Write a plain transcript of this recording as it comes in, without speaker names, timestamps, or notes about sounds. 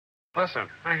Listen,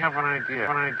 I have an idea. It's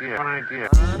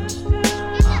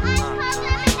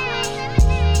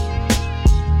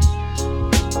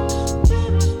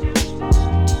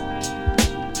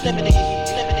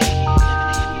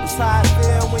how I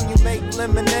feel when you make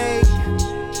lemonade.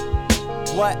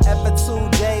 Whatever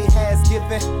today has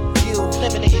given you.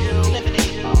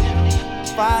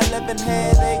 511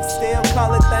 headaches, still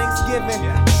call it Thanksgiving.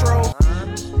 True.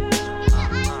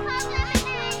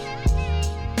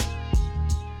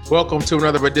 Welcome to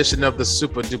another edition of the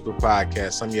Super Duper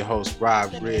Podcast. I'm your host,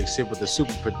 Rob Griggs, here with the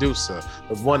super producer,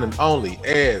 the one and only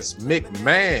Ez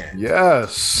McMahon.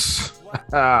 Yes.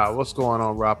 What's going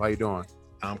on, Rob? How you doing?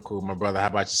 I'm cool, my brother. How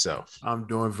about yourself? I'm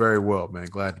doing very well, man.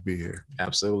 Glad to be here.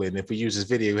 Absolutely. And if we use this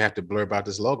video, we have to blur about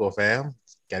this logo, fam.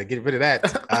 Got to get rid of that.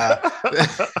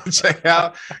 Check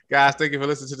out, guys. Thank you for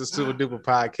listening to the Super Duper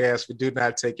Podcast. We do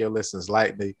not take your listens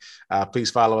lightly.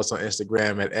 Please follow us on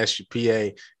Instagram at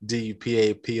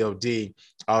SUPADUPAPOD.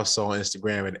 Also on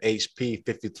Instagram at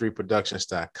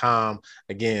HP53productions.com.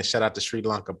 Again, shout out to Sri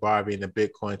Lanka Barbie and the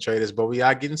Bitcoin traders, but we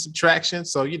are getting some traction.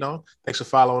 So, thanks for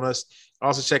following us.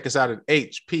 Also, check us out at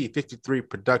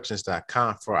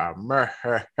HP53productions.com for our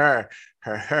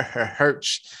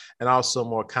merch and also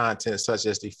more content such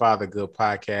as the Father Good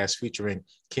podcast featuring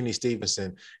Kenny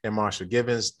Stevenson and Marshall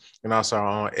Gibbons, and also our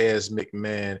own Ez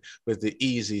McMahon with the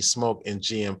Easy Smoke and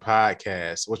GM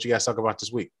podcast. What you guys talk about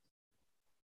this week?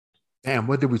 Damn,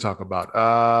 what did we talk about?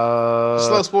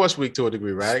 Slow sports week to a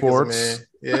degree, right? Sports.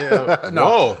 Yeah. No.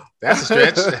 Whoa, that's a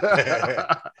stretch.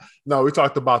 No, we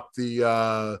talked about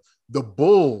the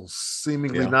Bulls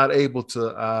seemingly not able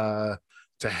to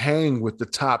hang with the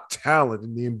top talent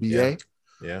in the NBA.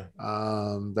 Yeah.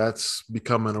 That's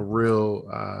becoming a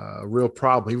real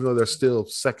problem, even though they're still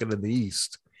second in the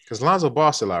East. Because Lonzo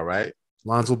Ball still out, right?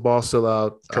 Lonzo Ball still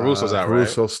out. Caruso's out,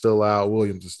 Caruso's still out.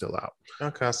 Williams is still out.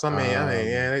 Okay, so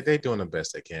they doing the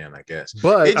best they can, I guess.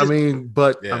 But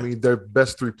their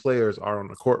best three players are on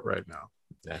the court right now.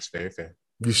 That's very fair.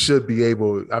 You should be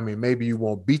able. Maybe you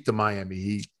won't beat the Miami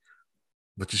Heat,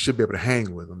 but you should be able to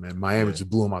hang with them. And Miami just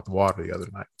blew them out the water the other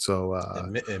night. So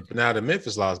and now the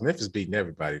Memphis lost. Memphis beating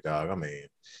everybody, dog.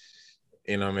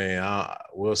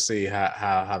 We'll see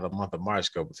how the month of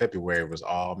March go. But February was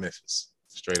all Memphis.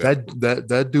 Straight up.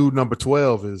 That dude number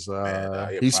 12 is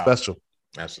he's special.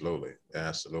 Absolutely,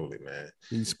 man.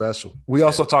 He's special. We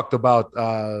also talked about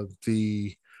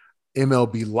the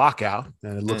MLB lockout,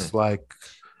 and it looks like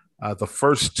the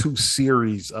first two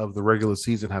series of the regular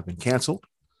season have been canceled.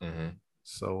 Mm-hmm.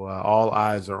 So all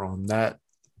eyes are on that.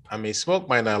 Smoke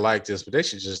might not like this, but they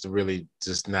should just really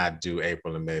just not do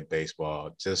April and May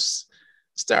baseball. Just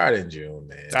start in June,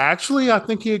 man. Actually, I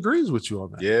think he agrees with you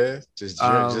on that. Yeah, just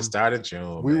start in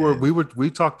June. We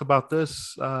talked about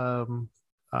this during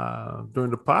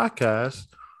the podcast.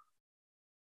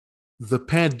 The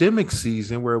pandemic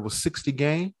season, where it was 60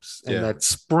 games and that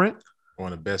sprint,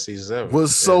 one of the best seasons ever,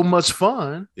 was so much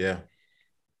fun. Yeah.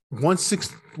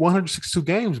 162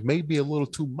 games may be a little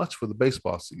too much for the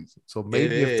baseball season. So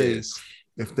maybe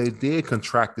if they did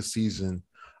contract the season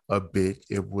a bit,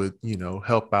 it would,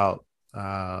 help out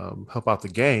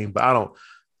the game. But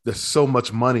there's so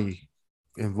much money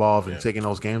involved in taking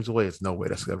those games away. It's no way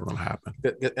that's ever going to happen.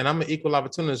 And I'm an equal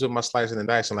opportunist with my slicing and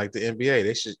dicing, like the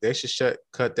NBA. They should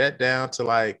cut that down to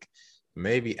like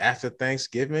maybe after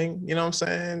Thanksgiving, you know what I'm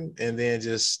saying? And then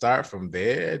just start from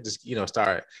there. Just,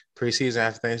 start preseason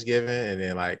after Thanksgiving, and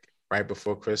then like right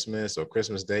before Christmas or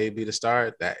Christmas Day be the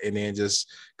start. And then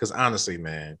just because honestly,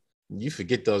 man, you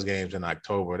forget those games in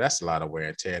October. That's a lot of wear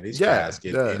and tear. These guys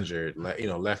get injured,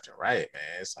 left and right,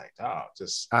 man. It's like, I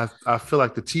feel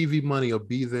like the TV money will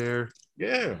be there.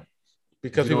 Yeah.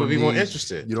 Because people will be more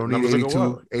interested. You don't need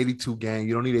 82 games.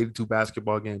 You don't need 82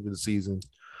 basketball games in the season.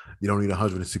 You don't need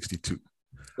 162.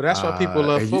 But that's why people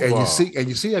love football. And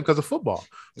you see it because of football.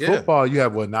 Yeah. Football,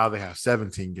 now they have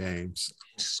 17 games.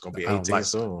 It's gonna be 18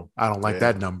 soon. I don't like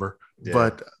that number.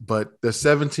 Yeah. But the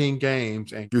 17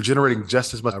 games, and you're generating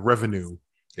just as much revenue,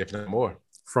 if not more,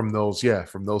 from those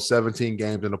 17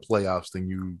 games in the playoffs than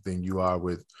you are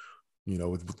with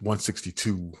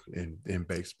 162 in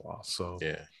baseball. So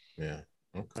yeah.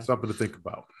 Okay. Something to think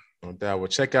about. No doubt. Well,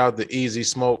 check out the Easy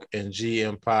Smoke and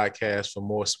GM podcast for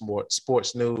more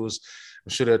sports news.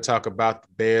 I'm sure they'll talk about the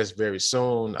Bears very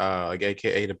soon,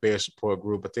 aka the Bears support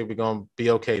group. I think we're gonna be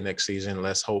okay next season.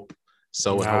 Let's hope.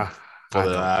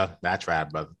 I tried,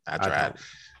 brother. I tried.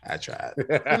 I tried.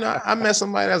 I met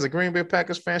somebody that's a Green Bay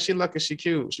Packers fan. She lucky, she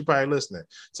cute. She probably listening.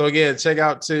 So again, check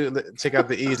out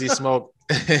the Easy Smoke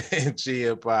and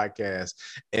GM podcast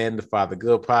and the Father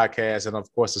Good podcast, and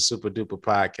of course the Super Duper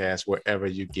podcast wherever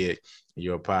you get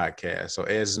your podcast. So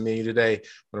as me today, I'm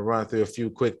gonna run through a few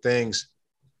quick things.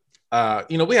 We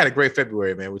had a great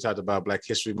February, man. We talked about Black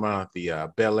History Month,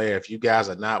 the Bel Air. If you guys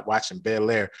are not watching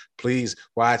Bel Air, please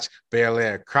watch Bel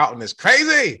Air. Carlton is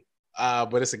crazy.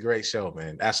 But it's a great show,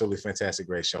 man. Absolutely fantastic,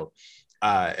 great show.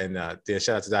 And then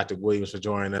shout out to Dr. Williams for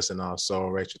joining us, and also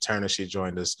Rachel Turner. She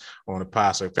joined us on the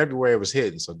pod. So February was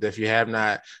hitting. So if you have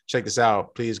not checked this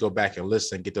out, please go back and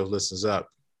listen, get those listens up.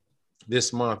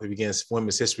 This month, it begins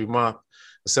Women's History Month.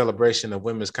 The celebration of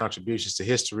women's contributions to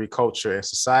history, culture, and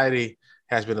society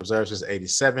has been observed since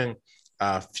 '87.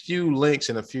 A few links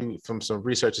and a few from some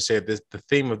researchers said this, the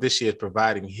theme of this year is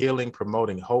providing healing,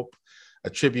 promoting hope, a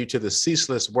tribute to the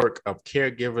ceaseless work of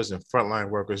caregivers and frontline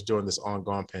workers during this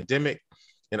ongoing pandemic,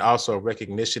 and also a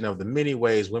recognition of the many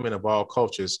ways women of all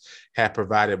cultures have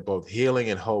provided both healing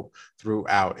and hope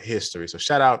throughout history. So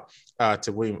shout out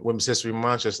to Women's History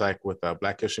Month, just like with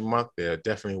Black History Month. There are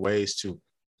definitely ways to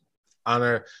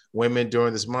honor women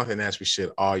during this month, and as we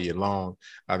should all year long.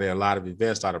 There are a lot of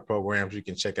events, a lot of programs you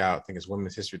can check out. I think it's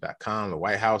womenshistory.com. The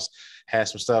White House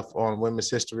has some stuff on women's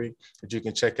history that you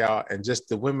can check out, and just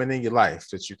the women in your life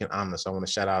that you can honor. So I want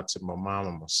to shout out to my mom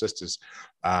and my sisters,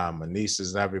 my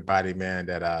nieces, and everybody, man,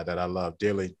 that I love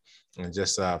dearly, and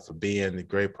just for being a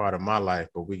great part of my life.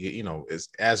 But we get, it's,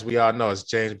 as we all know, as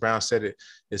James Brown said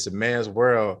it's a man's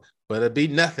world, but it'd be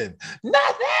nothing.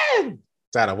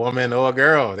 Is that a woman or a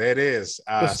girl? There it is.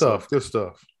 Good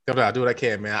stuff. I do what I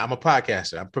can, man. I'm a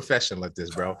podcaster. I'm professional at this,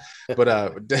 bro.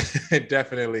 But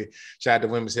definitely shout out to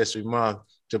Women's History Month.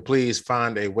 To please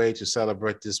find a way to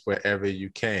celebrate this wherever you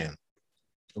can.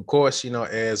 Of course,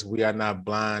 as we are not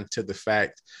blind to the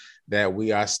fact that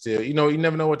we are still, you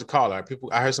never know what to call it.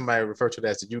 I heard somebody refer to it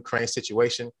as the Ukraine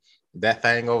situation. That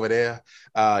thing over there,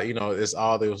 it's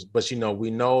all those. But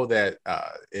we know that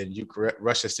in Ukraine,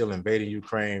 Russia's still invading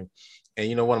Ukraine.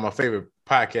 And one of my favorite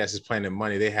podcasts is Planet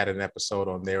Money. They had an episode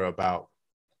on there about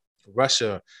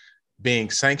Russia being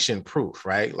sanction proof,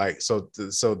 right? Like, so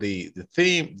the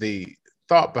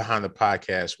thought behind the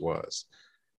podcast was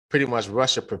pretty much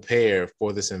Russia prepared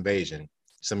for this invasion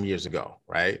some years ago,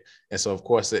 right? And so, of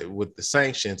course, with the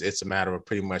sanctions, it's a matter of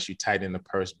pretty much you tighten the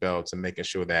purse belts and making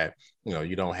sure that,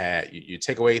 you don't have, you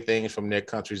take away things from their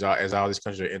countries, as all these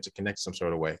countries are interconnected some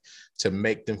sort of way, to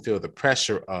make them feel the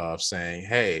pressure of saying,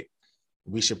 hey,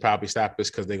 we should probably stop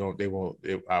this because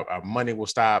our money will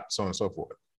stop, so on and so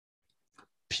forth.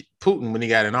 Putin, when he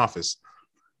got in office,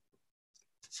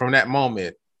 from that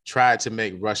moment, tried to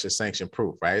make Russia sanction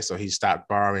proof, right? So he stopped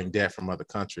borrowing debt from other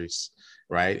countries,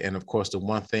 right? And of course, the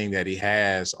one thing that he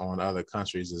has on other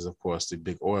countries is, of course, the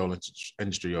big oil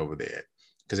industry over there.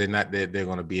 Because they're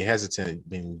going to be hesitant,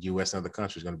 being U.S. and other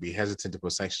countries going to be hesitant to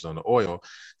put sanctions on the oil,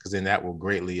 because then that will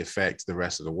greatly affect the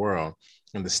rest of the world.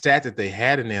 And the stat that they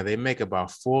had in there, they make about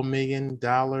 $4 million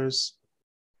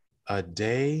a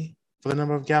day for the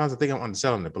number of gallons. I think I'm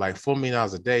underselling it, but like $4 million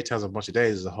a day times a bunch of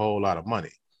days is a whole lot of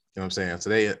money. You know what I'm saying? So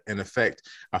they, in effect,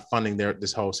 are funding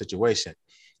this whole situation.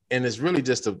 And it's really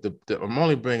just I'm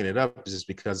only bringing it up just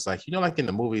because, like in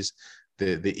the movies,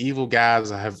 the evil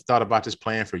guys have thought about this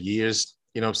plan for years.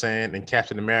 You know what I'm saying? And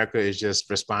Captain America is just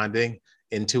responding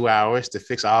in 2 hours to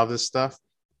fix all this stuff.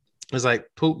 It's like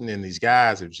Putin and these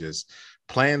guys have just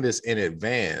planned this in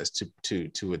advance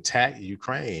to attack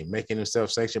Ukraine, making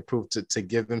themselves sanction proof to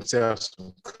give themselves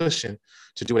some cushion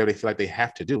to do whatever they feel like they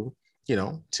have to do,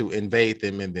 to invade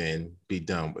them and then be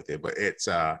done with it. But it's,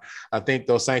 I think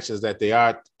those sanctions that they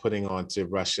are putting onto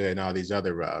Russia and all these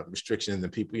other restrictions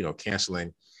and people,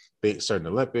 canceling certain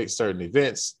Olympics, certain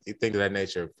events, things of that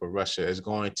nature for Russia is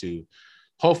going to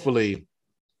hopefully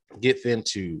get them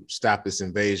to stop this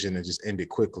invasion and just end it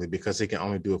quickly, because they can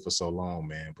only do it for so long,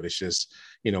 man. But it's just,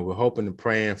 we're hoping and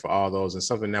praying for all those. And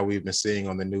something that we've been seeing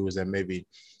on the news that maybe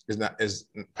is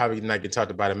probably not getting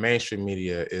talked about in mainstream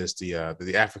media is the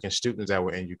African students that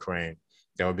were in Ukraine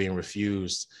that were being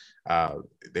refused.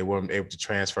 They weren't able to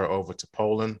transfer over to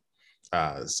Poland.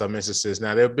 Some instances.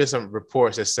 Now, there have been some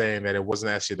reports that saying that it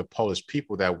wasn't actually the Polish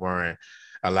people that weren't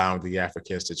allowing the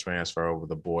Africans to transfer over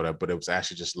the border, but it was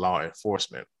actually just law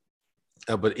enforcement.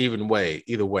 But either way,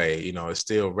 it's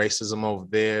still racism over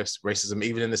there. It's racism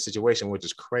even in this situation, which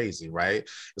is crazy, right?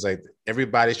 It's like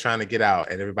everybody's trying to get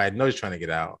out and everybody knows you're trying to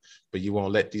get out, but you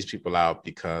won't let these people out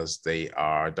because they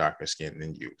are darker skinned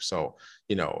than you. So,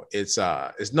 it's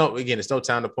no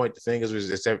time to point the fingers.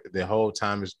 The whole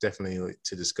time is definitely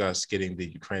to discuss getting the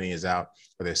Ukrainians out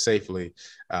of there safely.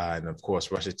 And of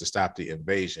course, Russia to stop the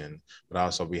invasion, but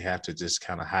also we have to just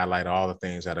kind of highlight all the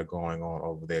things that are going on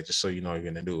over there, just so you know you're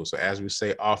in the news. So as we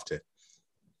say often,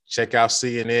 check out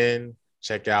CNN,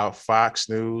 check out Fox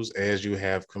News, as you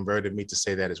have converted me to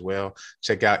say that as well.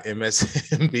 Check out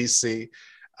MSNBC,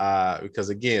 because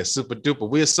again, super duper.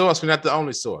 We're a source, we're not the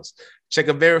only source. Check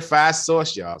a verified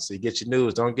source, y'all, so you get your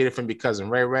news. Don't get it from your cousin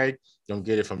Ray Ray. Don't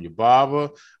get it from your barber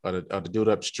or the dude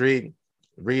up the street.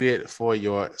 Read it for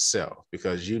yourself,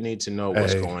 because you need to know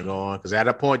what's going on. Because at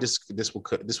a point, this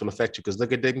will affect you. Because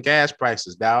look at the gas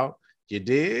prices, dog. You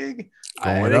dig?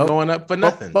 Going up for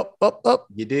nothing. Up.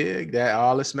 You dig? That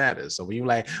all this matters. So when you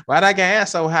like, why that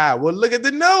gas so high? Well, look at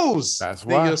the news. That's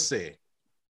then why. You'll see.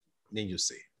 Then you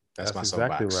see. That's my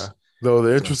exactly soapbox. right. Though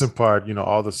the interesting part,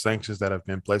 all the sanctions that have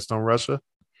been placed on Russia.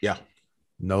 Yeah.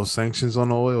 No sanctions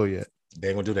on oil yet. They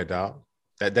ain't gonna do that, dog.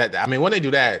 I mean, when they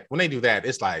do that,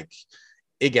 it's like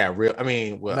it got real. I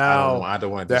mean, well, now, I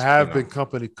don't want to. There have been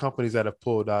companies that have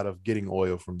pulled out of getting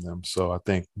oil from them. So I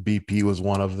think BP was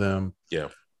one of them. Yeah.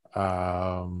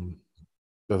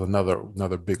 There's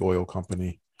another big oil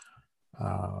company,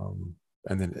 and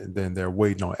then they're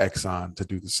waiting on Exxon to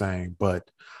do the same. But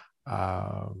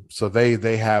so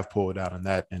they have pulled out in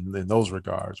that in those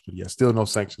regards. But yeah, still no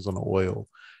sanctions on the oil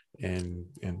in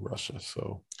Russia.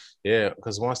 So yeah,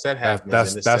 because once that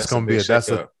happens, that's gonna be that's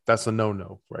a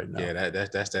no right now. Yeah,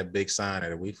 that's that big sign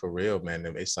that we for real, man.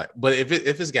 It's like, but if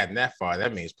it's gotten that far,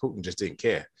 that means Putin just didn't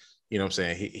care. You know what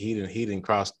I'm saying? He didn't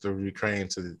cross through Ukraine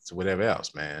to whatever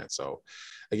else, man. So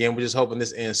again, we're just hoping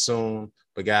this ends soon.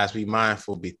 But guys, be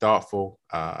mindful, be thoughtful.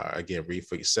 Again, read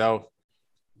for yourself,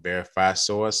 verify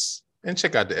source, and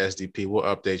check out the SDP. We'll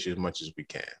update you as much as we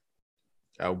can.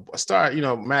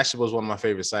 Mashable is one of my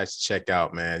favorite sites to check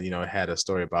out, man. It had a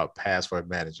story about password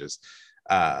managers,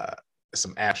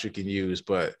 some apps you can use,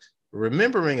 but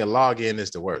remembering a login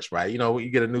is the worst, right? You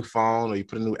get a new phone or you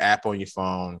put a new app on your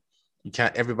phone.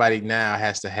 Everybody now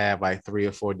has to have like 3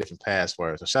 or 4 different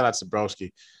passwords. So shout out to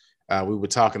Broski. We were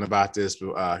talking about this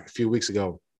a few weeks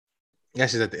ago.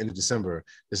 Actually, at the end of December.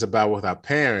 It's about with our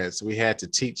parents. We had to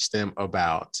teach them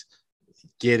about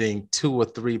getting 2 or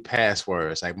 3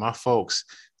 passwords. Like my folks,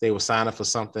 they would sign up for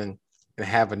something and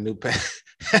have a new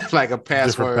like a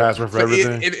password. Different password for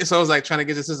everything. So it was like trying to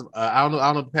get the system. I don't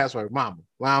know the password. Mama.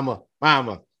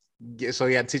 So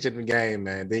you got to teach it in the game,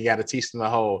 man. Then you got to teach them the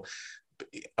whole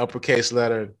uppercase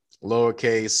letter,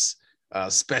 lowercase,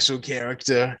 special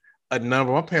character, a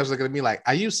number. My parents looking at me like,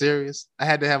 are you serious? I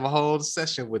had to have a whole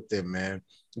session with them, man.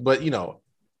 But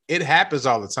it happens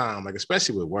all the time, like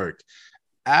especially with work.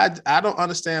 I don't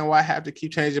understand why I have to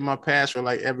keep changing my password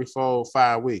like every 4 or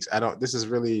 5 weeks. This is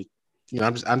really,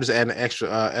 I'm just adding an extra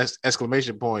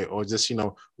exclamation point or just,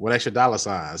 one extra $.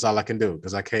 That's all I can do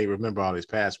because I can't remember all these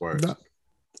passwords. No.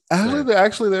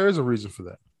 Actually, there is a reason for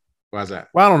that. Why is that?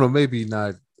 Well, I don't know. Maybe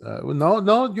not.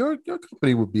 No. Your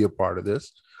company would be a part of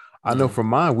this. I know for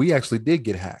mine, we actually did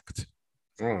get hacked.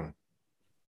 Well,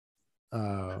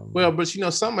 but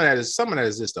some of that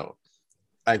is this though,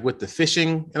 like with the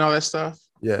phishing and all that stuff.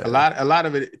 Yeah, a lot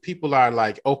of it. People are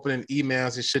like opening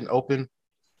emails they shouldn't open,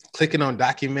 clicking on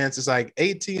documents. It's like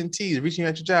AT&T is reaching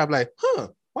out your job. Like,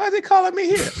 why are they calling me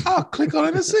here? I'll click on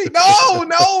it and see.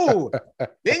 No.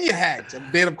 Then you hacked.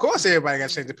 Then of course everybody got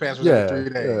to change the password in 3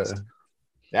 days. Yeah.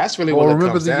 That's really what it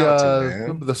comes down to, man.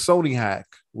 Remember the Sony hack,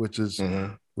 which is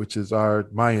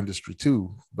my industry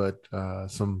too, but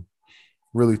some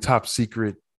really top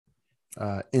secret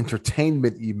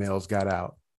entertainment emails got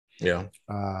out. Yeah.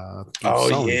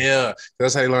 Sony. Yeah.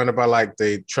 That's how you learned about like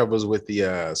the troubles with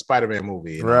the Spider-Man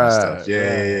movie and all that stuff.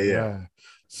 Yeah.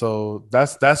 So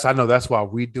that's I know that's why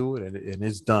we do it, and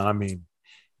it's done. I mean,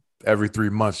 every 3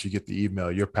 months you get the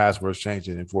email, your password's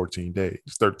changing in 14 days,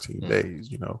 13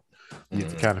 days, You get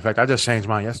the kind of fact. I just changed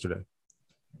mine yesterday.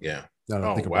 Yeah.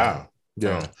 Wow.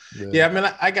 Yeah. I mean,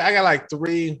 I got like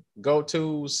 3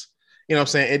 go-tos. You know what I'm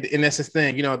saying? And that's the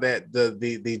thing, that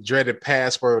the dreaded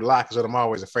password lock is what I'm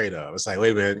always afraid of. It's like,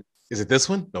 wait a minute, is it this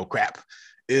one? No crap.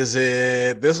 Is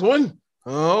it this one?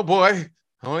 Oh boy,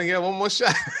 I only got one more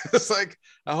shot. It's like,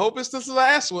 I hope it's this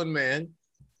last one, man.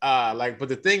 But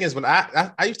the thing is, when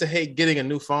I used to hate getting a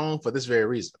new phone for this very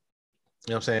reason.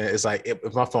 You know what I'm saying? It's like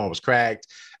if my phone was cracked,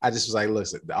 I just was like,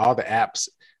 listen, all the apps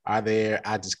are there.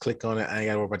 I just click on it. I ain't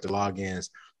got to worry about the logins.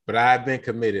 But I've been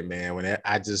committed, man. When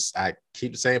I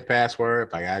keep the same password.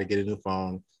 If I got to get a new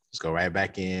phone, just go right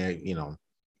back in,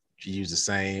 use the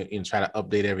same, try to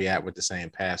update every app with the same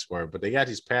password. But they got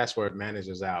these password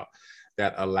managers out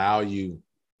that allow you,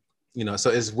 so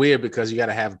it's weird because you got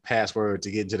to have a password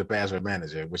to get into the password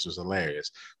manager, which was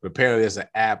hilarious. But apparently there's an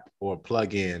app or a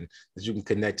plugin that you can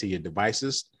connect to your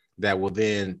devices that will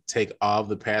then take all of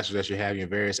the passwords that you have in your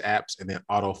various apps and then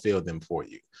autofill them for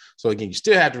you. So again, you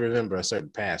still have to remember a certain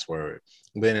password.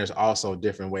 Then there's also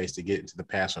different ways to get into the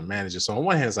password manager. So on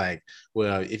one hand, it's like,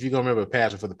 well, if you're going to remember a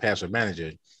password for the password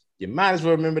manager, you might as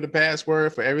well remember the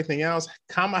password for everything else,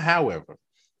 however,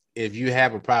 if you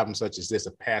have a problem such as this,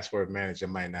 a password manager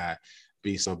might not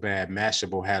be so bad.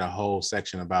 Mashable had a whole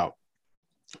section about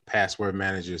password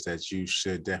managers that you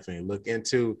should definitely look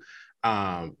into.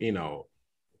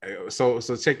 So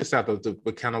check this out,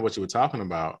 but kind of what you were talking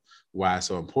about, why it's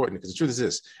so important. Because the truth is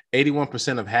this: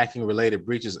 81% of hacking-related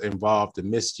breaches involve the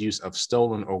misuse of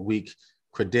stolen or weak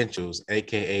credentials,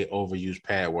 aka overused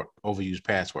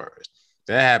passwords.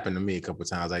 That happened to me a couple of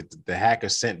times. Like the hacker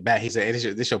sent back, he said,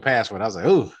 "Hey, this your password." I was like,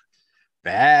 "Ooh,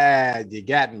 bad, you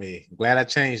got me." Glad I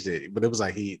changed it, but it was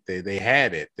like they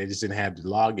had it. They just didn't have the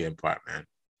login part, man.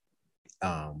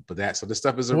 But this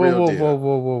stuff is a real deal.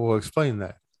 Whoa! Explain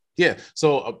that. Yeah.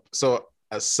 So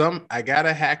I got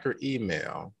a hacker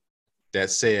email that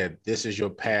said, "This is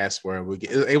your password."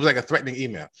 It was like a threatening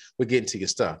email. We're getting to your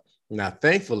stuff. Now,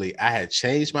 thankfully, I had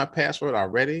changed my password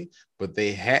already, but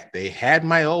they had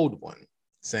my old one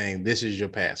saying, "This is your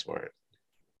password."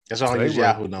 That's why I don't use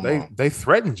Yahoo no more. They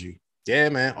threatened you. Yeah,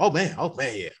 man. Oh man,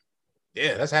 yeah.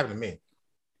 Yeah, that's happened to me.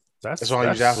 That's why I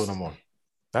don't use Yahoo no more.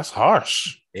 That's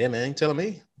harsh. Yeah, man. You telling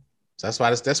me? So that's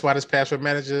why this password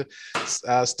manager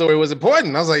story was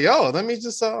important. I was like, yo, let me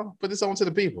just put this on to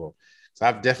the people. So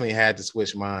I've definitely had to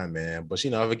switch mine, man. But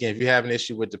if you have an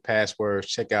issue with the passwords,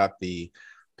 check out the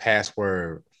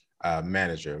password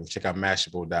manager. Check out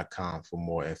Mashable.com for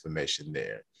more information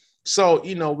there. So,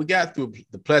 we got through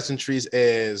the pleasantries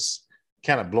as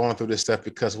kind of blowing through this stuff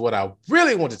because what I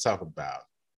really want to talk about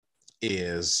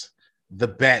is the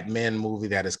Batman movie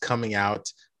that is coming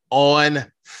out on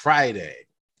Friday.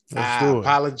 I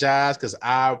apologize because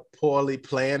I poorly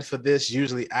planned for this.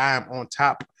 Usually I am on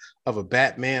top of a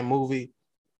Batman movie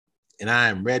and I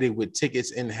am ready with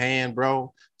tickets in hand,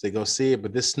 bro, to go see it.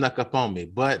 But this snuck up on me.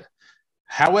 But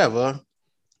however,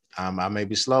 I may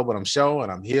be slow, but I'm sure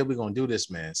and I'm here. We're going to do this,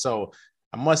 man. So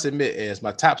I must admit, as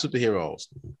my top superheroes,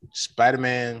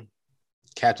 Spider-Man,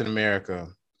 Captain America,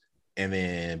 and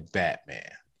then Batman.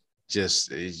 You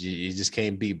just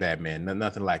can't beat Batman.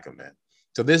 Nothing like him, man.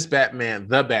 So this Batman,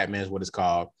 The Batman is what it's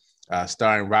called,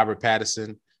 starring Robert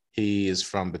Pattinson. He is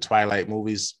from the Twilight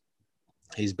movies.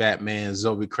 He's Batman.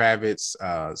 Zoe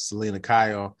Kravitz, Selena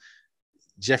Kyle.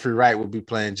 Jeffrey Wright will be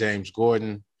playing James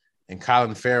Gordon, and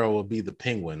Colin Farrell will be the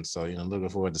Penguin. So, looking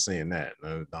forward to seeing that.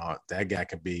 That guy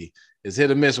is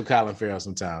hit or miss with Colin Farrell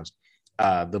sometimes.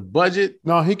 The budget.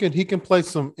 No, he can play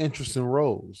some interesting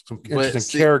roles, some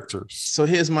interesting characters. So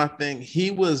here's my thing.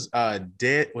 He was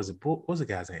dead. What was the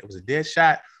guy's name? It was a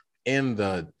Deadshot in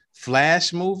the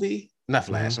Flash movie. Not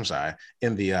Flash, I'm sorry.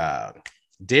 In the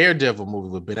Daredevil movie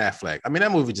with Ben Affleck. I mean,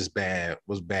 that movie just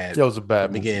was bad. It was a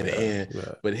bad beginning to end.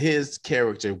 Yeah. But his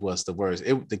character was the worst.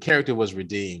 The character was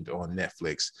redeemed on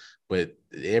Netflix, but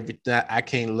I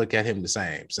can't look at him the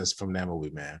same since from that movie,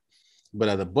 man.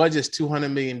 But the budget's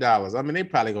 $200 million. I mean, they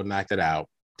probably gonna knock that out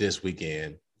this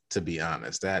weekend. To be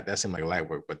honest, that seemed like light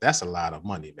work, but that's a lot of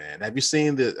money, man. Have you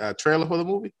seen the trailer for the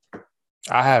movie?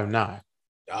 I have not.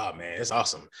 Oh man, it's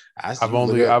awesome. I've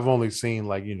only seen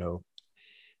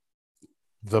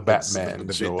the Batman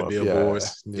the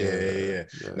billboards. Yeah.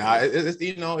 Now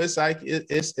it's like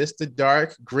it's the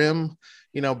dark, grim,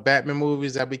 Batman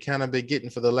movies that we kind of been getting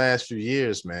for the last few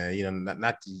years, man.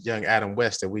 Not the young Adam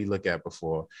West that we look at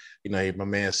before. My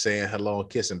man saying hello and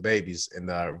kissing babies and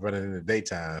running in the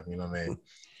daytime. You know what I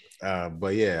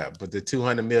mean? But the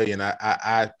 200 million,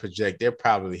 I project they'll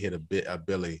probably hit a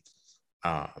Billy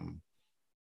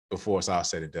before it's all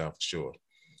said and done for sure.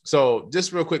 So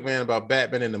just real quick, man, about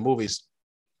Batman in the movies.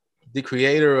 The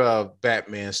creator of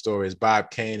Batman stories,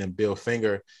 Bob Kane and Bill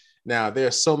Finger. Now, there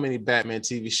are so many Batman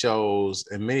TV shows,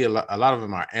 and a lot of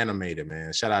them are animated,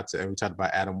 man. Shout out to, we talked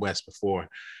about Adam West before,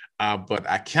 but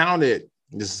I counted,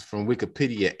 this is from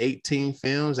Wikipedia, 18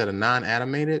 films that are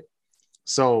non-animated.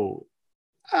 So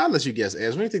I'll let you guess,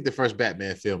 Ez, when do you think the first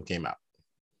Batman film came out?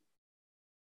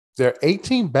 There are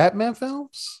 18 Batman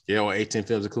films? Yeah, or 18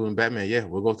 films including Batman. Yeah,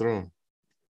 we'll go through them.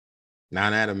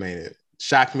 Non-animated.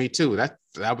 Shocked me too. That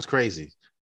was crazy.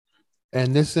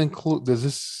 And this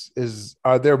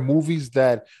are there movies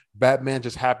that Batman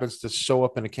just happens to show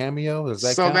up in a cameo? Does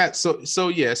that count?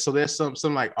 So there's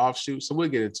some like offshoots. So we'll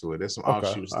get into it. There's some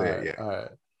offshoots there. All right.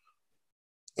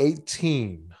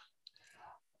 18,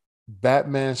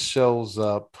 Batman shows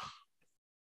up.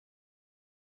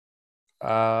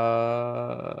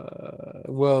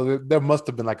 Well, there must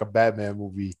have been like a Batman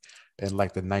movie in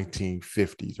like the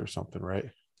 1950s or something, right?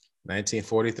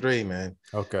 1943, man.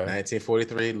 Okay.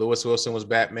 1943, Lewis Wilson was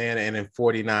Batman, and in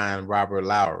 49, Robert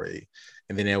Lowry.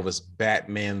 And then there was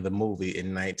Batman the movie in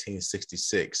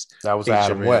 1966. That was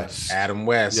Adam West. Adam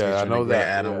West. Yeah, I know that.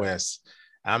 Adam West.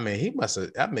 I mean, he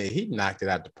knocked it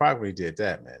out the park when he did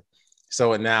that, man.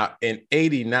 So now in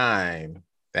 89,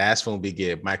 that's when we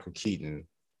get Michael Keaton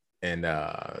and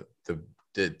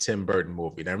the Tim Burton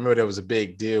movie. Now, I remember there was a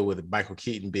big deal with Michael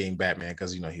Keaton being Batman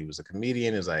because, he was a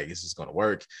comedian. It was like, this is going to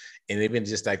work. And even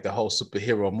just like the whole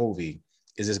superhero movie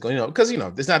is just going, because,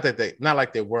 it's not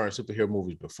like there weren't superhero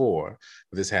movies before,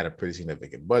 but this had a pretty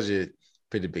significant budget,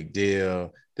 pretty big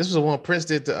deal. This was the one Prince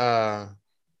did the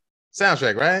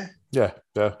soundtrack, right? Yeah.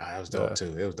 That was dope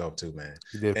too. It was dope too, man.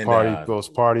 He did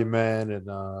Party Man, and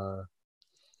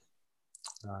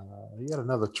he had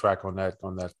another track on that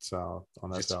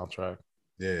soundtrack.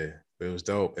 Yeah, it was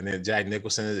dope. And then Jack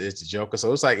Nicholson is the Joker. So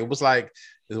it was like it wasn't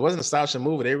a nostalgia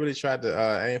movie. They really tried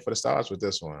to aim for the stars with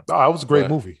this one. Oh, it was a great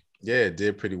movie. Yeah, it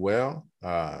did pretty well.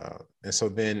 And so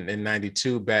then in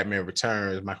 92, Batman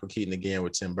Returns, Michael Keaton again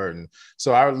with Tim Burton.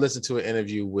 So I listened to an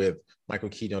interview with Michael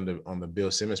Keaton on the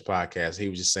Bill Simmons podcast. He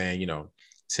was just saying,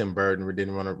 Tim Burton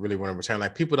didn't really want to return.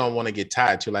 Like, people don't want to get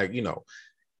tied to, like,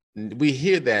 we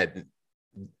hear that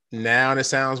now, and it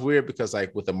sounds weird because,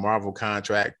 like, with the Marvel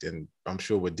contract, and I'm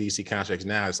sure with DC contracts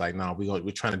now, it's like, no,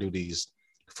 we're trying to do these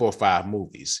 4 or 5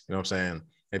 movies. You know what I'm saying?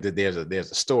 And there's a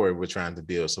story we're trying to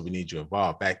build, so we need you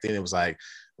involved. Back then, it was like,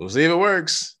 we'll see if it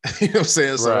works. You know what I'm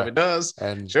saying? So if it does,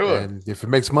 sure. And if it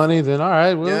makes money, then all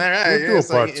right, we'll do a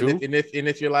part 2. And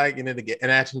if you're like, and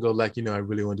action go like, I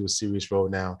really want to do a serious role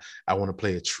now. I want to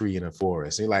play a tree in a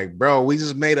forest. And you're like, bro, we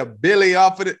just made a Billy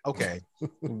off of it. Okay,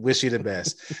 wish you the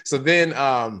best. So then,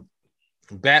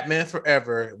 Batman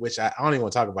Forever, which I don't even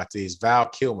want to talk about these. Val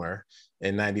Kilmer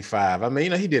in 95. I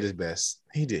mean, he did his best.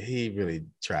 He really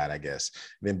tried, I guess.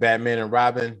 Then Batman and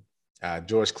Robin.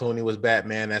 George Clooney was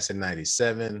Batman. That's in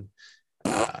 97.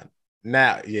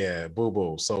 Now, yeah,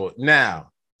 boo-boo. So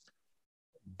now,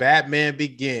 Batman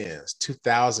Begins,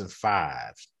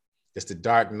 2005. It's the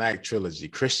Dark Knight trilogy.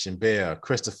 Christian Bale,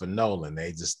 Christopher Nolan.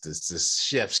 They just this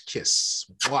chef's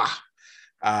kiss.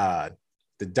 The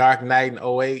Dark Knight in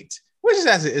 2008, which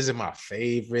isn't my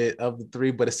favorite of the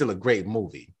 3, but it's still a great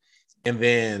movie. And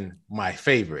then my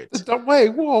favorite. Wait,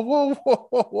 whoa.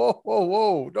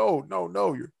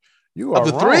 No. You are of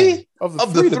the wrong. 3? Of the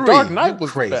 3, the Dark Knight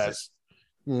was crazy. The best.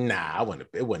 Nah, it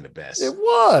wasn't the best. It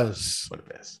was. What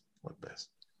the best.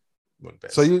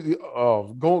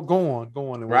 So go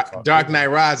on. Dark Knight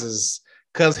Rises,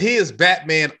 because he is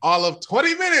Batman all of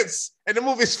 20 minutes, and the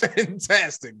movie's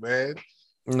fantastic, man.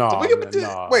 No.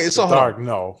 Wait, so Dark.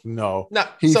 No.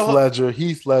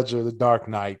 Heath Ledger, The Dark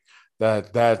Knight.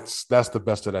 That's the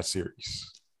best of that series.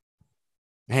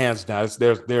 Hands down,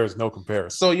 there's no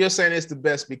comparison. So you're saying it's the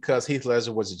best because Heath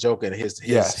Ledger was a Joker and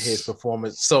his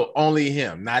performance. So only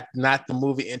him, not the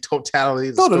movie in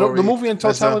totality. The movie in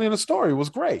totality and the story was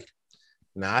great.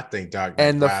 No, I think Dark Knight.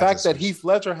 And the fact that Heath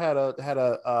Ledger had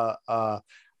a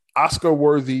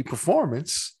Oscar-worthy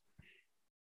performance.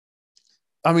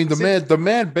 I mean, the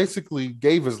man basically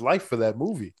gave his life for that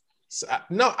movie. So,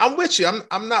 no, I'm with you.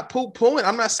 I'm not poo-pooing.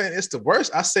 I'm not saying it's the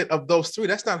worst. I said of those 3,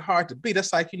 that's not hard to beat.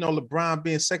 That's like, LeBron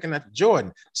being second after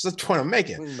Jordan. That's the point I'm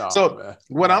making.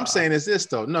 I'm saying is this,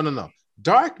 though. No.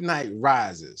 Dark Knight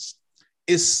Rises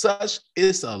is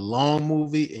it's a long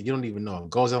movie, and you don't even know. It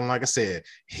goes on, like I said,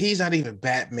 he's not even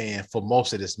Batman for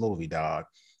most of this movie, dog.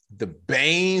 The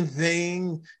Bane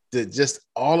thing, just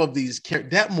all of these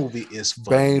characters. That movie is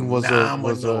phenomenal.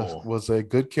 Bane was a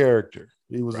good character.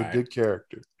 He was a good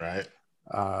character, right?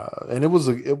 And it was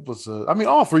a. I mean,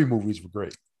 all 3 movies were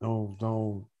great.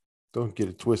 Don't get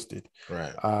it twisted,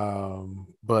 right?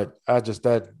 But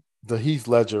the Heath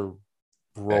Ledger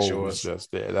role was just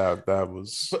there. That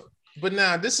was. But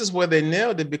now this is where they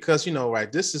nailed it because right.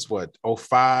 This is what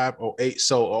 05, 08.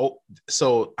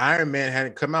 So Iron Man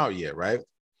hadn't come out yet, right?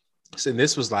 So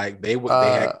this was like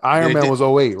Iron Man was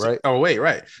 08, right? 08,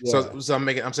 right. Yeah. So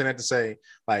I'm saying that to say,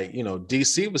 like,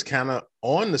 DC was kind of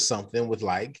on to something with,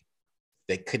 like,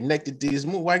 they connected these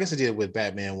movies. Well, I guess they did with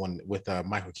Batman one with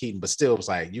Michael Keaton, but still it was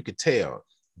like you could tell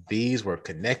these were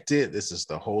connected. This is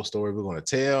the whole story we're going to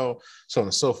tell, so on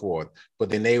and so forth. But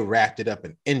then they wrapped it up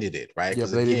and ended it, right? Yeah,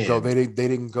 they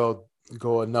didn't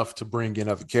go enough to bring in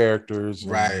other characters,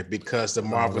 right? Because the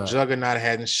Marvel juggernaut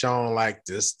hadn't shown like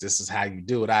this is how you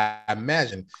do it. I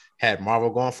imagine had Marvel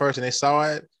gone first and they saw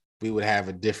it, we would have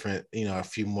a different, a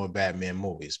few more Batman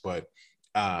movies. But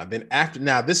then after,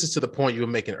 now this is to the point you were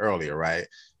making earlier, right?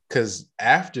 Because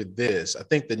after this, I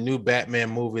think the new Batman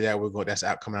movie that's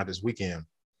coming out this weekend.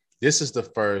 This is the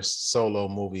first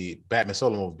Batman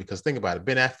solo movie, because think about it.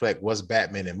 Ben Affleck was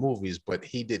Batman in movies, but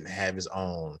he didn't have his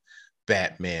own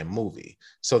Batman movie.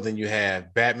 So then you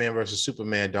have Batman versus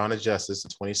Superman, Dawn of Justice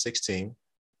in 2016.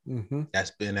 Mm-hmm.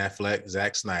 That's Ben Affleck,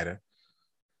 Zack Snyder,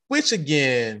 which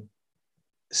again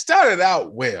started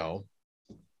out well,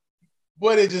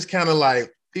 but it just kind of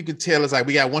like, you could tell it's like,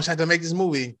 we got one shot to make this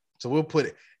movie, so we'll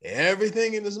put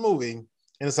everything in this movie. And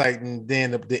it's like, and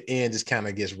then the end just kind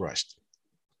of gets rushed.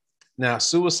 Now,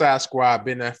 Suicide Squad,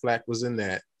 Ben Affleck was in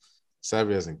that, so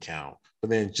that doesn't count. But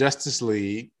then Justice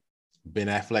League, Ben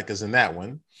Affleck is in that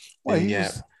one. Well,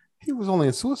 he was only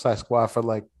in Suicide Squad for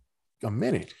like a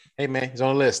minute. Hey man, he's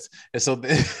on the list. And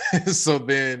so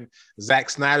then Zack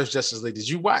Snyder's Justice League. Did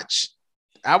you watch?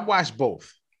 I watched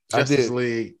both. Justice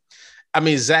League. I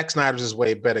mean, Zack Snyder's is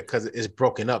way better because it's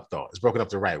broken up though. It's broken up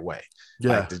the right way.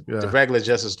 Yeah, like the regular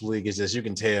Justice League is just, you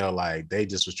can tell like they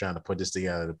just was trying to put this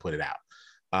together to put it out.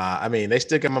 I mean, they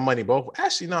still get my money both.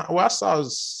 Actually, no. Well, I saw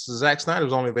Zack Snyder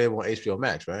was only available on HBO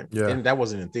Max, right? Yeah, and that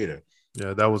wasn't in theater.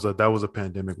 Yeah, that was a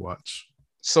pandemic watch.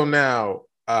 So now,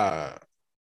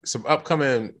 some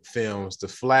upcoming films: The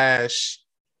Flash,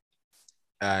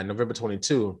 November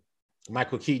 22.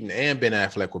 Michael Keaton and Ben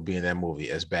Affleck will be in that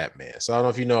movie as Batman. So I don't know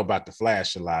if you know about The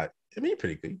Flash a lot. I mean, you're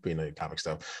pretty good. You know your comic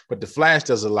stuff, but The Flash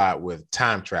does a lot with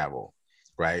time travel,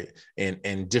 right?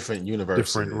 And different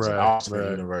universes,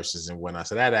 alternate universes, and whatnot.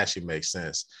 So that actually makes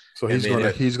sense. So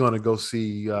he's gonna go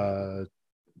see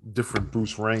different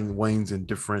Bruce Waynes in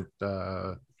different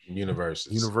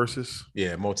universes.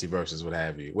 Yeah, multiverses, what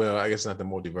have you. Well, I guess not the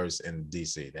multiverse in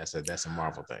DC. That's a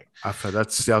Marvel thing. I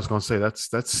was gonna say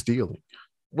that's stealing.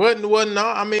 Well, no.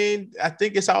 I mean, I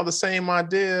think it's all the same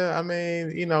idea. I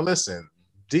mean, listen,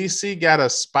 DC got a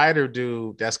spider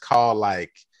dude that's called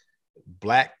like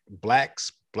Black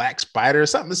Spider or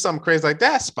something crazy like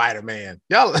that. Spider-Man,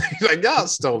 y'all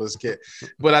stole this kid.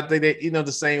 But I think they,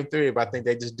 the same theory, but I think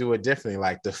they just do it differently.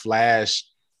 Like the Flash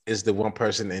is the one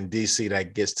person in DC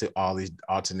that gets to all these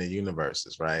alternate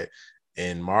universes, right?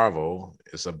 In Marvel,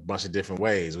 it's a bunch of different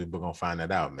ways. We're gonna find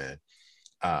that out, man.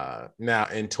 Now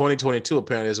in 2022,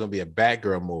 apparently there's gonna be a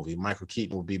Batgirl movie. Michael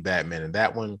Keaton will be Batman in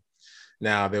that one.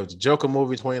 Now there was a Joker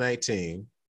movie 2019.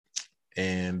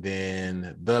 And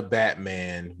then The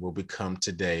Batman will become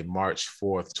today, March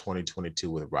 4th,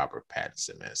 2022, with Robert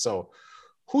Pattinson, man. So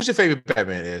who's your favorite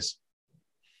Batman is?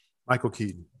 Michael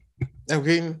Keaton. Michael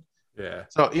Keaton? Yeah.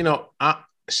 So,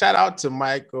 shout out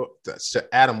to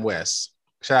Adam West.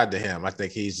 Shout out to him. I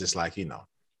think he's just like,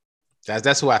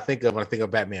 that's who I think of when I think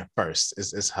of Batman first.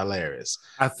 It's hilarious.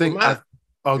 I think. Go ahead.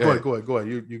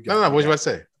 You no. What you want to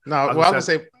say? No, I would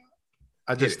say.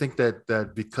 I just think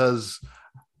that because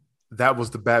that was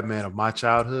the Batman of my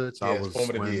childhood. So I was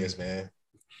formative years, man.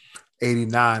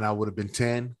 89, I would have been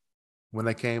 10 when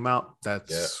they came out.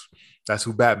 That's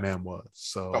who Batman was.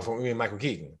 So for me, Michael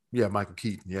Keaton. Yeah, Michael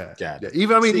Keaton. Yeah. Yeah.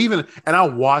 Even and I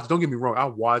watched, don't get me wrong, I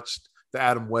watched the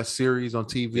Adam West series on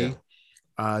TV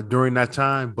during that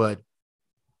time, but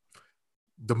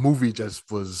the movie just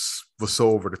was so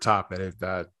over the top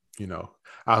that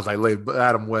I was like,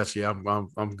 Adam West,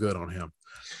 I'm good on him.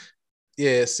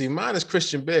 Yeah, see, mine is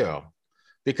Christian Bale,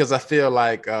 because I feel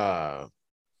like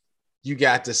you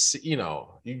got to see,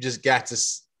 you just got to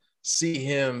see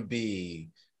him be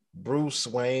Bruce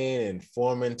Wayne and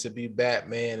Foreman to be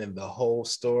Batman, and the whole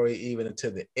story even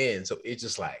until the end. So it's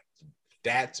just like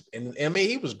and I mean,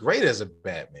 he was great as a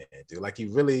Batman, dude. Like he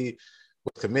really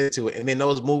was committed to it. And then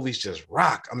those movies just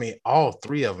rock. I mean, all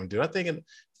three of them, dude. I think a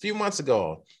few months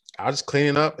ago, I was just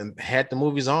cleaning up and had the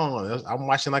movies on. I'm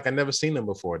watching like I never seen them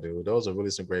before, dude. Those are really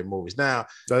some great movies. Now,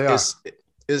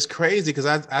 it's crazy because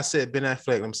I said Ben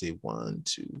Affleck. Let me see. 1,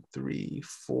 2, 3,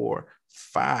 4,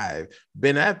 5.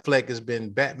 Ben Affleck has been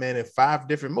Batman in 5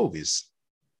 different movies.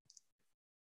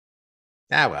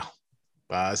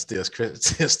 It's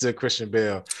still Christian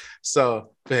Bale.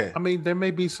 So, man. I mean, there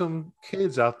may be some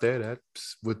kids out there that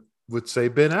would say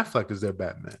Ben Affleck is their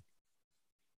Batman.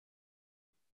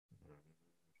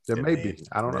 There may be.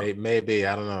 I don't know. Maybe.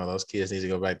 I don't know. Those kids need to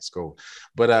go back to school.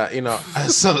 But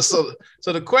so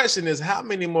the question is, how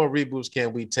many more reboots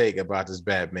can we take about this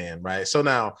Batman, right? So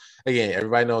now, again,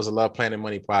 everybody knows the Love Planet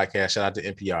Money podcast. Shout out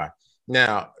to NPR.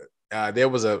 Now, there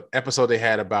was an episode they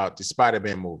had about the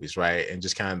Spider-Man movies, right? And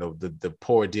just kind of the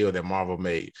poor deal that Marvel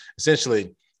made.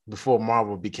 Essentially, before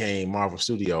Marvel became Marvel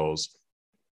Studios,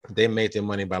 they made their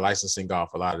money by licensing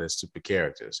off a lot of their super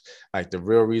characters. Like the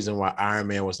real reason why Iron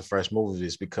Man was the first movie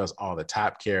is because all the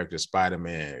top characters,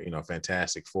 Spider-Man,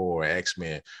 Fantastic Four,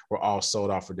 X-Men, were all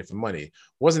sold off for different money.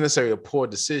 Wasn't necessarily a poor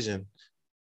decision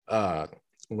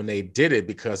when they did it,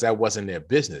 because that wasn't their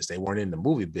business. They weren't in the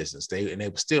movie business. They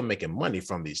were still making money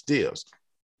from these deals.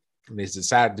 And they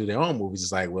decided to do their own movies.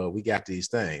 It's like, well, we got these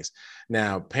things.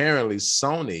 Now, apparently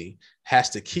Sony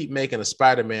has to keep making a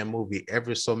Spider-Man movie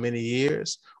every so many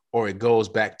years, or it goes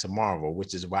back to Marvel,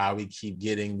 which is why we keep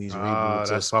getting these reboots.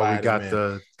 That's why we got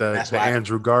the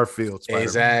Andrew Garfield Spider-Man.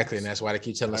 Exactly. And that's why they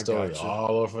keep telling the story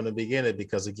all over from the beginning,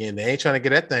 because again, they ain't trying to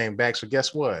get that thing back. So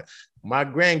guess what? My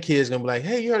grandkids gonna be like,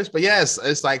 hey, you heard this? But yes,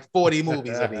 it's like 40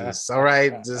 movies of these. All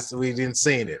right. Just we didn't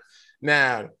see it.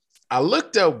 Now, I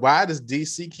looked up, why does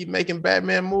DC keep making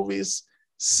Batman movies?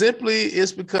 Simply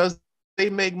it's because they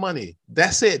make money.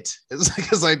 That's it.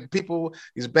 It's like people,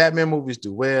 these Batman movies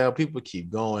do well. People keep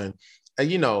going.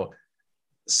 And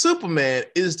Superman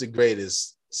is the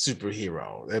greatest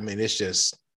superhero. I mean, it's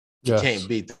just, you can't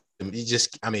beat them. You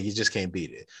just can't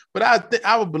beat it. But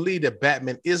I would believe that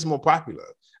Batman is more popular.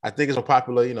 I think it's more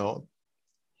popular,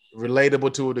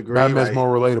 relatable to a degree. Batman's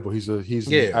more relatable. He's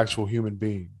an actual human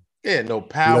being. Yeah, no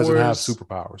powers. He doesn't have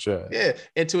superpowers. Yeah,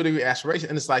 and to a degree, aspiration.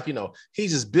 And it's like,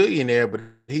 he's this billionaire, but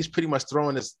he's pretty much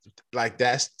throwing this, like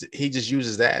he just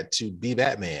uses that to be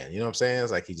Batman. You know what I'm saying?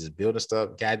 It's like he's just building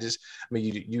stuff, gadgets. I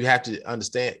mean, you have to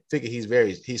figure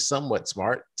he's somewhat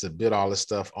smart to build all this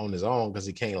stuff on his own, because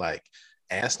he can't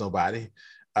ask nobody.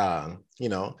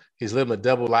 He's living a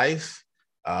double life.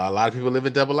 A lot of people live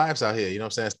in double lives out here. You know what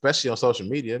I'm saying? Especially on social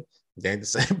media. They ain't the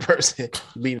same person,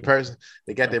 meeting person.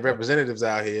 They got their representatives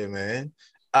out here, man.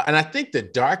 And I think the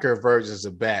darker versions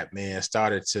of Batman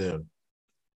started to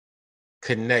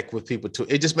connect with people too.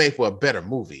 It just made for a better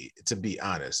movie, to be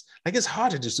honest. Like, it's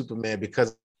hard to do Superman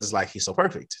because it's like he's so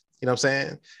perfect. You know what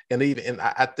I'm saying? And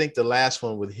I think the last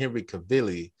one with Henry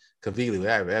Cavill,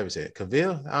 whatever said,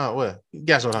 Cavill. Oh, well, you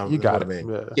guys know you got what it. I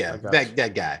mean. Yeah,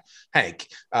 that guy, Hank.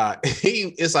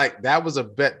 It's like that was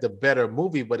the better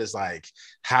movie, but it's like,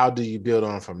 how do you build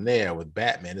on from there with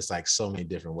Batman? It's like so many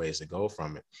different ways to go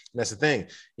from it. And that's the thing,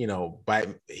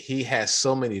 he has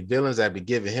so many villains that be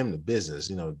giving him the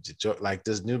business. Like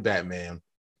this new Batman.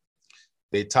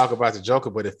 They talk about the Joker,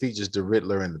 but it features the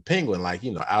Riddler and the Penguin. Like,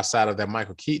 outside of that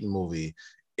Michael Keaton movie,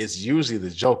 it's usually the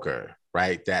Joker,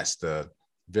 right? That's the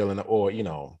villain, or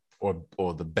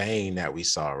the Bane that we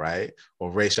saw, right?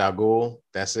 Or Ra's al Ghul.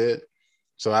 That's it.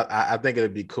 So I think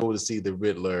it'd be cool to see the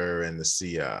Riddler and to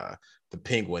see the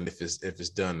Penguin if it's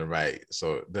done the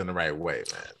right way,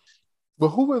 man. But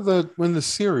who were in the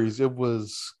series? It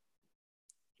was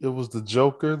the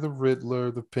Joker, the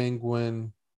Riddler, the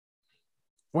Penguin.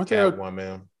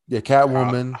 Catwoman. Yeah,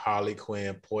 Catwoman. Harley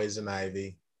Quinn, Poison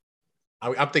Ivy.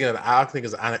 I think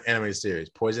it's an animated series.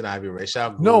 Poison Ivy, Ra's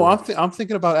al Ghul. No, I'm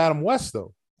thinking about Adam West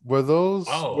though. Were those?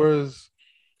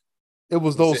 It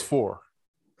was those four.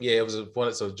 Yeah, it was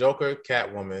one. So Joker,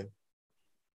 Catwoman,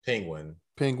 Penguin,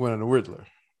 and the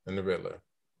Riddler.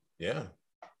 Yeah.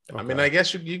 Okay. I mean, I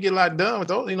guess you get a lot done with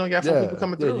those. You got four people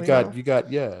coming through. You got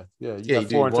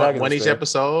four antagonists. One each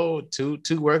episode, two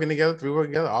working together, three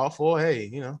working together, all four. Hey,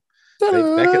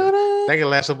 they can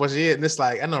last a bunch of years. And it's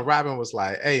like, I know Robin was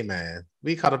like, hey man,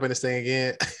 we caught up in this thing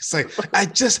again. It's like, I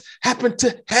just happened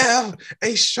to have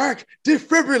a shark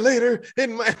defibrillator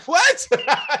in my what?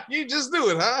 You just knew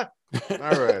it, huh?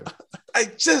 All right. I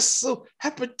just so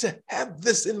happened to have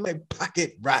this in my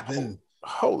pocket, Robin.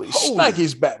 Holy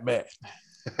Snaggy's Batman.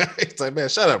 It's like, man,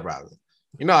 shut up, Robin.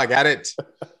 I got it.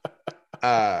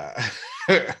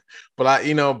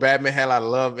 But Batman had a lot of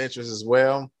love interests as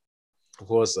well. Of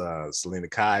course, Selena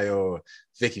Kyle,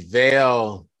 Vicky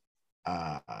Vale. You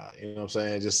know what I'm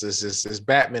saying? Just this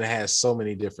Batman has so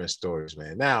many different stories,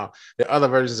 man. Now, the other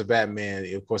versions of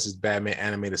Batman, of course, is Batman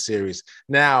animated series.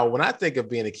 Now, when I think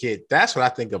of being a kid, that's what I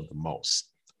think of the most,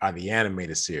 are the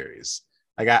animated series.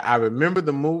 Like I remember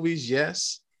the movies,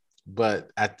 yes, but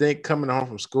I think coming home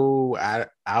from school,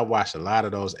 I watched a lot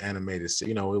of those animated,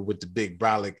 with the big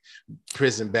brolic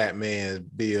prison Batman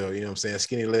Bill, you know what I'm saying?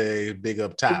 Skinny legs, big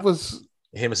up top.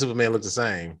 Him and Superman look the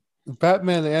same.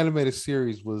 Batman, the animated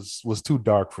series, was too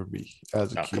dark for me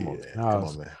as a kid. Come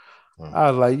on, man.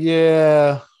 I was like,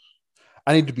 yeah,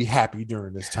 I need to be happy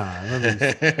during this time. Let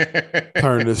me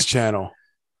turn this channel.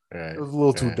 Right. It was a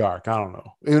little too dark. I don't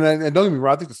know. And don't get me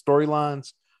wrong, I think the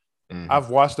storylines, I've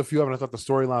watched a few of them and I thought the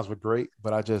storylines were great,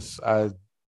 but I just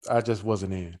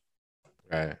wasn't in.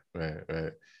 Right.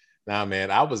 Nah, man,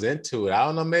 I was into it. I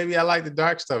don't know, maybe I like the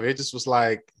dark stuff. It just was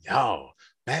like, yo,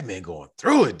 Batman going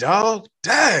through it, dog.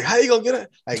 Dang, how you gonna get it?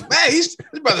 Like, man, his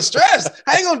brother stressed.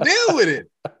 How you gonna deal with it?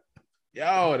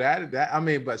 Yo, that I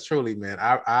mean, but truly, man,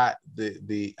 I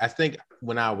think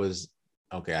when I was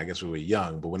okay, I guess we were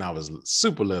young, but when I was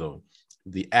super little,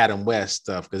 the Adam West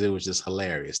stuff, because it was just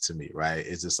hilarious to me, right?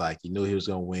 It's just like you knew he was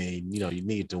gonna win, you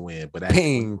need to win, but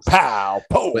ping, pow,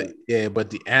 po. But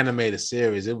the animated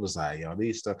series, it was like, yo,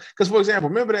 these stuff. Because for example,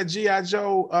 remember that G.I.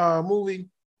 Joe movie,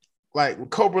 like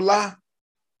Cobra La,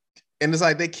 and it's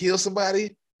like they kill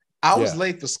somebody. I was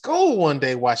late for school one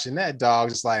day watching that, dog.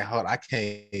 Just like, hold on, I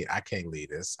can't leave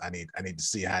this. I need to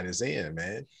see how this ends,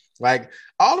 man. Like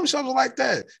all them shows were like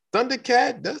that.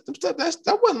 Thundercat,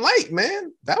 that wasn't light,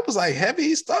 man. That was like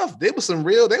heavy stuff. They was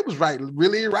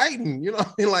really writing,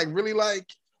 like really like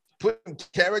putting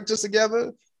characters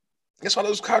together. That's why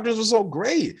those cartoons were so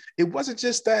great. It wasn't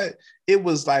just that it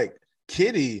was like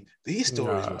kiddie. These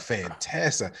stories were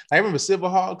fantastic. I remember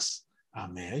Silverhawks. Oh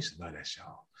man, I used to love that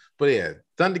show. But yeah,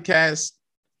 Thundercats.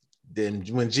 Then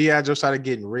when G.I. Joe started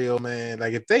getting real, man,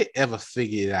 like if they ever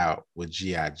figure it out with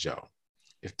G.I. Joe,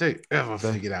 they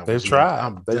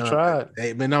tried.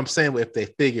 Man, I'm saying if they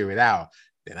figure it out,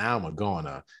 then I'm a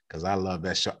goner because I love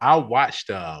that show. I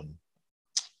watched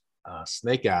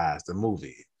Snake Eyes, the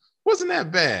movie. Wasn't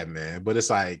that bad, man? But it's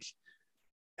like,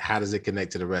 how does it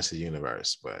connect to the rest of the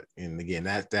universe? But and again,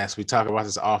 that's we talk about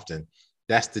this often.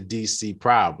 That's the DC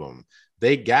problem.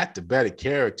 They got the better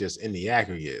characters in the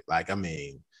aggregate. Like, I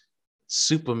mean,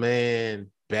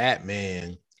 Superman,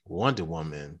 Batman, Wonder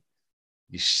Woman.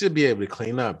 You should be able to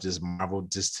clean up. Just Marvel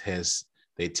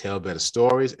they tell better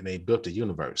stories and they built a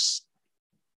universe.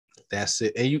 That's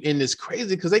it. And it's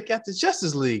crazy because they got the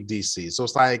Justice League DC. So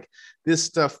it's like this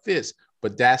stuff fits,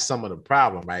 but that's some of the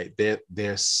problem, right?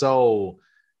 They're so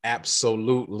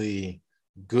absolutely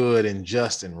good and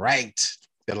just and right.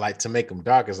 That like to make them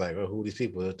dark is like, oh, who are these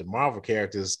people? The Marvel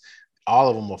characters, all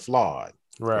of them are flawed,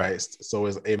 right? So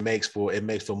it makes for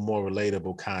more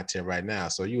relatable content right now.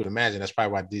 So you would imagine that's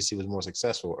probably why DC was more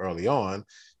successful early on.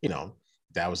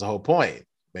 That was the whole point.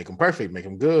 Make them perfect, make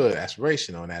them good,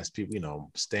 aspirational. And as people,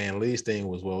 Stan Lee's thing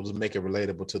was, well, just make it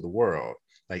relatable to the world.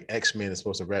 Like X-Men is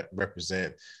supposed to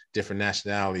represent different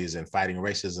nationalities and fighting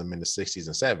racism in the 60s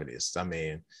and 70s. I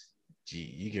mean,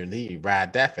 you can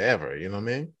ride that forever. You know what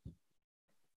I mean?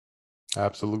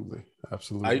 Absolutely.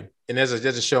 And there's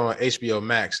a show on HBO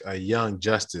Max, Young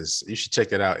Justice. You should check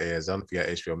that out, Ez. Don't forget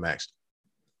HBO Max.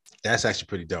 That's actually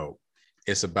pretty dope.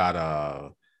 It's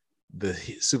about the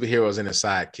superheroes and their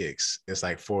sidekicks. It's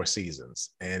like 4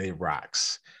 seasons, and it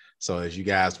rocks. So if you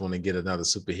guys want to get another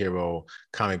superhero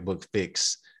comic book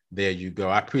fix, there you go.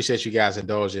 I appreciate you guys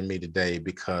indulging me today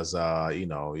because,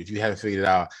 if you haven't figured it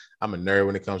out, I'm a nerd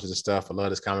when it comes to this stuff. I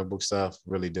love this comic book stuff.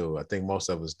 Really do. I think most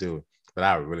of us do. But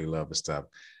I really love the stuff.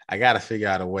 I got to figure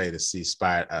out a way to see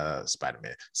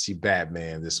Spider-Man, see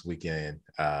Batman this weekend.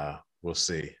 We'll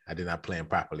see. I did not plan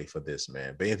properly for this,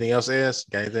 man. But anything else, Ez?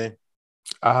 Got anything?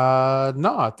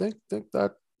 No, I think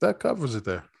that covers it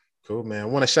there. Cool, man. I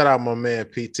want to shout out my man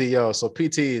PTO. So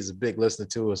PT is a big listener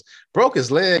to us. Broke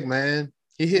his leg, man.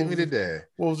 He hit me today.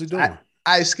 What was he doing?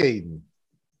 Ice skating.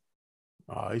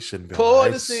 Oh, he shouldn't be. Poor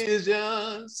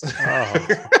decisions.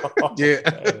 Oh.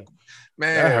 Yeah.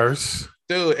 Man, that hurts.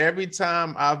 Dude, every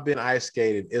time I've been ice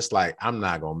skated, it's like I'm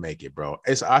not gonna make it, bro.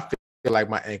 I feel like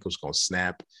my ankle's gonna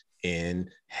snap in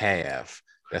half.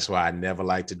 That's why I never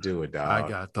like to do it, dog. I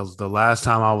got those. The last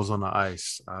time I was on the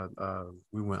ice, I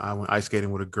went ice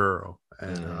skating with a girl,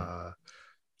 and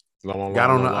long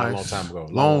time ago.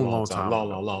 Long time.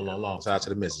 Shout out to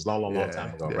the missus. Long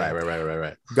time ago. Yeah.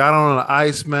 Right. Got on the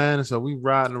ice, man. So we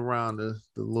riding around the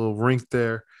little rink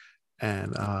there.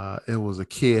 And it was a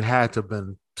kid, had to have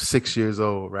been 6 years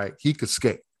old, right? He could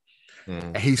skate.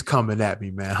 And he's coming at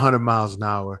me, man, 100 miles an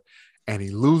hour. And he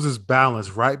loses balance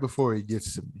right before he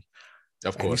gets to me.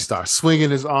 Of course. And he starts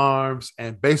swinging his arms,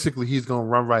 and basically he's going to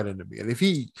run right into me. And if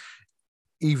he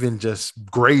even just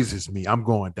grazes me, I'm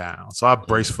going down. So I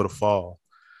brace for the fall.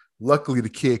 Luckily, the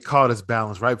kid caught his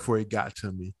balance right before he got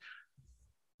to me.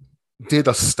 Did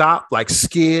a stop, like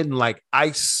skid and like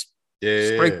ice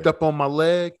scraped up on my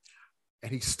leg.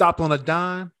 And he stopped on a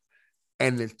dime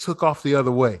and it took off the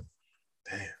other way.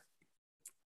 Damn.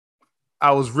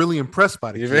 I was really impressed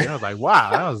by the kid. I was like,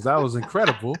 wow, that was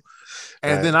incredible.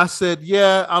 And then I said,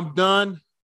 yeah, I'm done.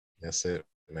 That's it,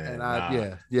 man.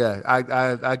 And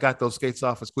I got those skates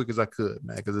off as quick as I could,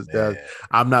 man, because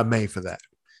I'm not made for that.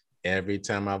 Every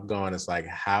time I've gone, it's like,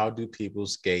 how do people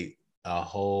skate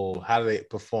how do they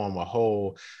perform a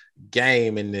whole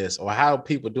game in this? Or how are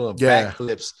people doing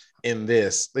backflips in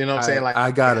this? You know what I'm saying? Like,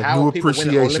 I got a new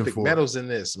appreciation Olympic for medals in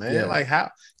this, man. Like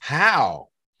how?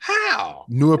 How?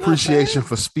 New appreciation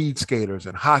for speed skaters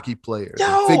and hockey players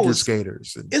and figure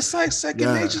skaters. And, it's like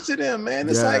second nature to them, man.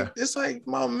 It's like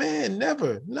my man,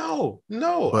 never. No.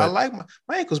 But, I like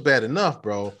my ankle's bad enough,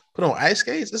 bro. Put on ice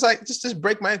skates. It's like just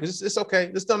break my ankle. It's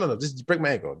okay. Just no. Just break my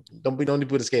ankle. Don't need to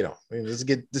put a skate on. I mean, just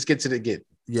get to the get.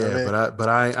 Yeah, you know but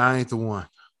I ain't the one.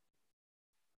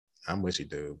 I'm with you,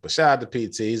 dude. But shout out to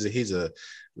PT. He's a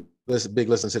big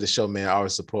listener to the show, man.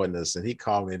 Always supporting us. And he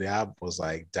called me. I was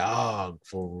like, dog,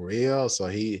 for real. So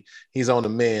he's on the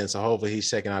mend. So hopefully he's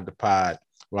checking out the pod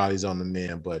while he's on the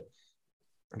mend. But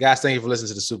guys, thank you for listening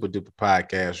to the Super Duper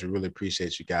Podcast. We really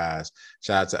appreciate you guys.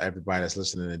 Shout out to everybody that's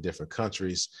listening in different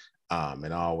countries.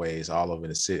 And always all over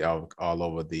the city, all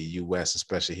over the US,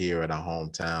 especially here in our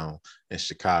hometown in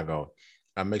Chicago.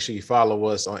 Make sure you follow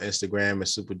us on Instagram at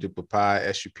Super Duper Pod,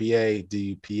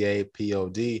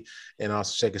 SUPADUPAPOD, and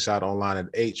also check us out online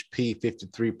at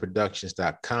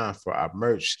HP53productions.com for our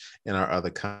merch and our other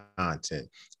content.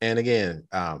 And again,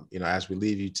 as we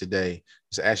leave you today,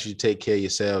 just ask you to take care of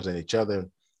yourselves and each other.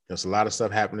 There's a lot of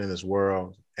stuff happening in this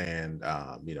world, and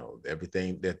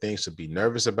everything. There are things to be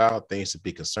nervous about, things to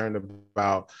be concerned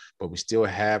about, but we still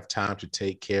have time to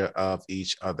take care of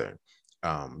each other.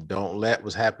 Don't let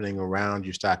what's happening around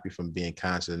you stop you from being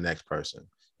kind to the next person.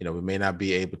 We may not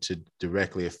be able to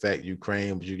directly affect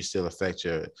Ukraine, but you can still affect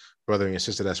your brother and your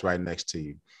sister that's right next to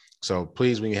you. So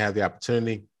please, when you have the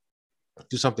opportunity,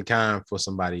 do something kind for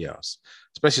somebody else,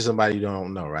 especially somebody you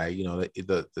don't know, right?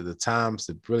 The times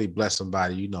to really bless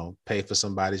somebody, pay for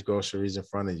somebody's groceries in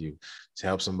front of you, to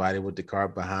help somebody with the car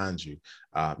behind you.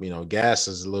 Gas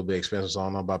is a little bit expensive, so I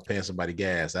don't know about paying somebody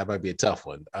gas. That might be a tough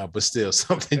one, but still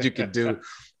something you can do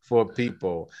for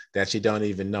people that you don't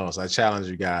even know. So I challenge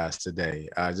you guys today,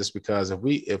 just because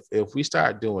if we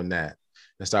start doing that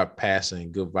and start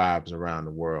passing good vibes around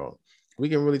the world, we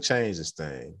can really change this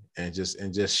thing and just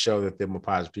show that there are more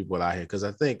positive people out here. Because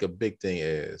I think a big thing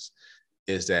is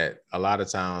that a lot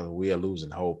of times we are losing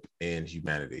hope in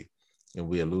humanity, and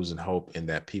we are losing hope in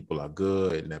that people are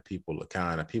good and that people are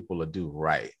kind and people will do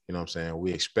right. You know what I'm saying?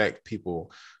 We expect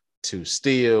people to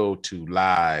steal, to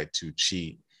lie, to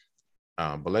cheat.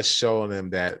 But let's show them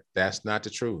that that's not the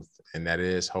truth, and that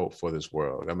is hope for this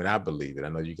world. I mean, I believe it. I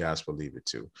know you guys believe it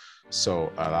too.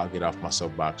 So I'll get off my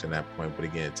soapbox on that point. But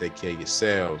again, take care of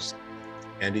yourselves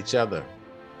and each other.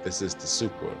 This is the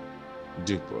Super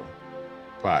Duper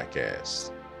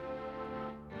Podcast.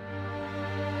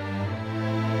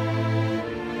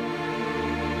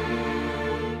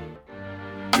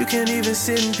 You can't even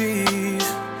sit in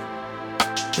peace,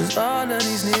 'cause all of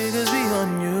these niggas be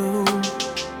on you.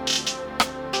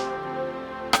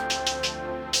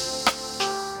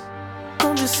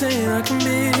 I'm just saying I can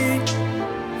be, the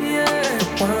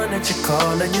one that you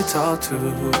call and you talk to,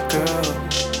 girl.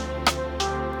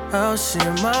 I'll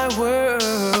share my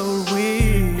world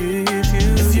with you.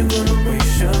 If you're gonna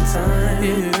waste your time,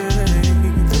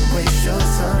 then waste your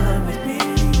time with me.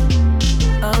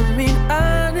 I mean,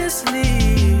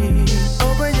 honestly,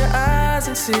 open your eyes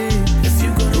and see. If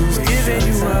you're gonna who's giving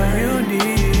you what you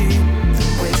need,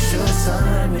 then waste your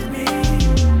time with me.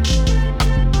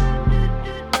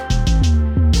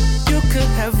 You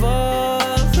could have all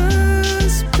the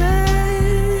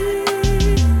space,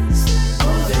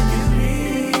 all that you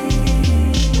need.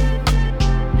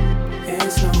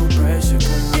 It's no pressure,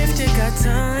 girl. If you got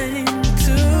time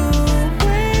to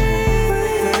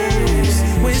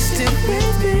waste it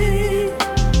with me.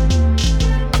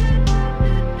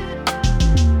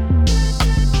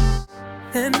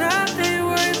 And I ain't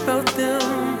worried about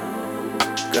them.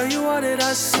 Girl, you all that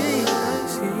I see.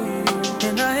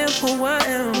 And I am who I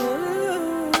am.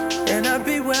 And I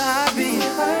be where I be.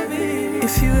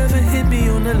 If you ever hit me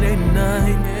on a late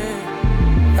night,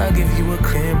 I'll give you a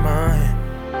clear mind.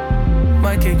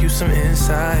 Might give you some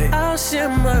insight. I'll share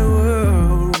my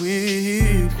world with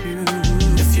you.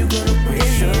 If you're gonna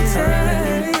waste your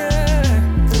time,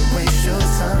 then waste your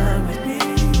time with me.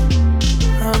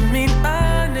 I mean,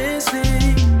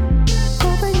 honestly,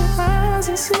 open your eyes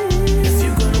and see. If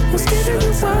you're gonna waste your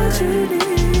time, you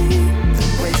need,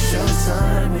 then waste your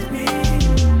time with me.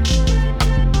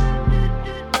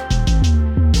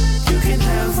 You can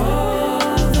have all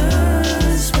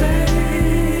the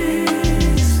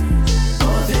space,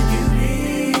 all that you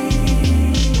need.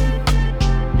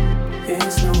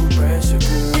 It's no pressure,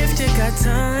 girl. If you got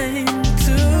time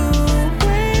to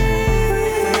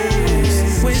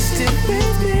waste it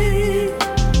with me.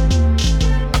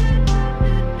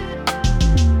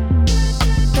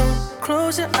 Don't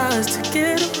close your eyes to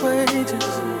get away.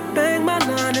 Just bang my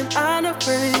line and I'll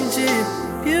arrange it.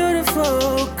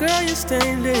 Beautiful, girl, you're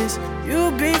stainless.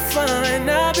 You'll be fine,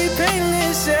 I'll be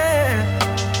painless, yeah.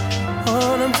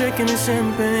 All of I'm drinking the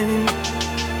champagne.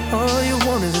 All you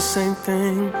want is the same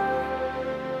thing.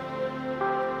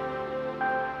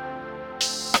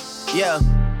 Yeah.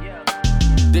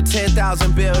 The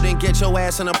 10,000 building, get your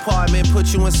ass an apartment,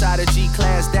 put you inside a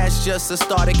G-class, that's just a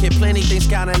starter kit. Plenty things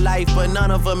count in life, but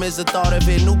none of them is the thought of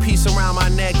it. New piece around my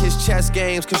neck, his chess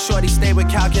games, cause shorty stay with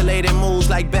calculated moves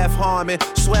like Beth Harmon.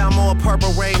 Swear I'm more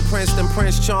Purple Rain Prince than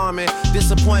Prince Charming.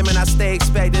 Disappointment, I stay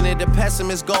expecting it. The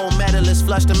pessimist, gold medalist,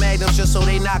 flush the magnums just so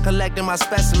they not collecting my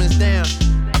specimens, damn.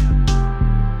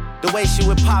 The way she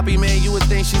with Poppy, man, you would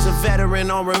think she's a veteran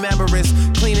on remembrance.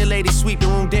 Cleaning lady, sweep the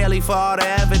room daily for all the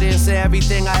evidence of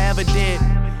everything I ever did.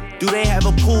 Do they have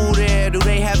a pool there? Do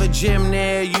they have a gym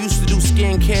there? You used to do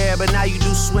skincare, but now you do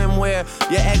swimwear.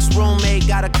 Your ex-roommate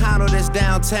got a condo that's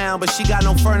downtown, but she got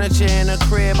no furniture in her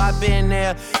crib. I've been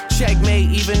there.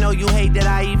 Checkmate, even though you hate that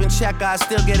I even check her, I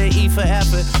still get an E for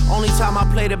effort. Only time I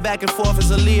played it back and forth is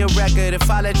a Leah record. If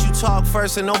I let you talk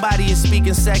first and nobody is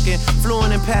speaking second.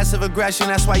 Fluent in passive aggression,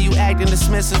 that's why you acting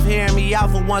dismissive. Hearing me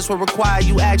out for once will require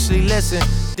you actually listen.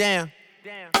 Damn.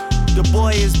 The boy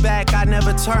is back, I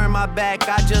never turn my back.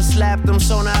 I just slapped him,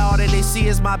 so now all that they see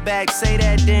is my back. Say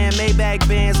that damn Maybach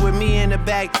Benz with me in the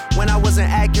back. When I wasn't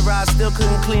accurate, I still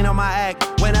couldn't clean up my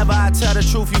act. Whenever I tell the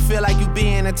truth, you feel like you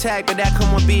being attacked, but that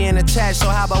come with being attached, so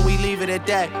how about we leave it at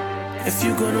that? If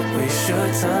you're gonna waste your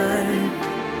time,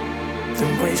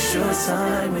 then waste your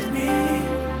time with me.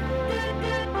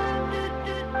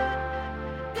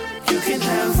 You can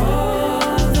have all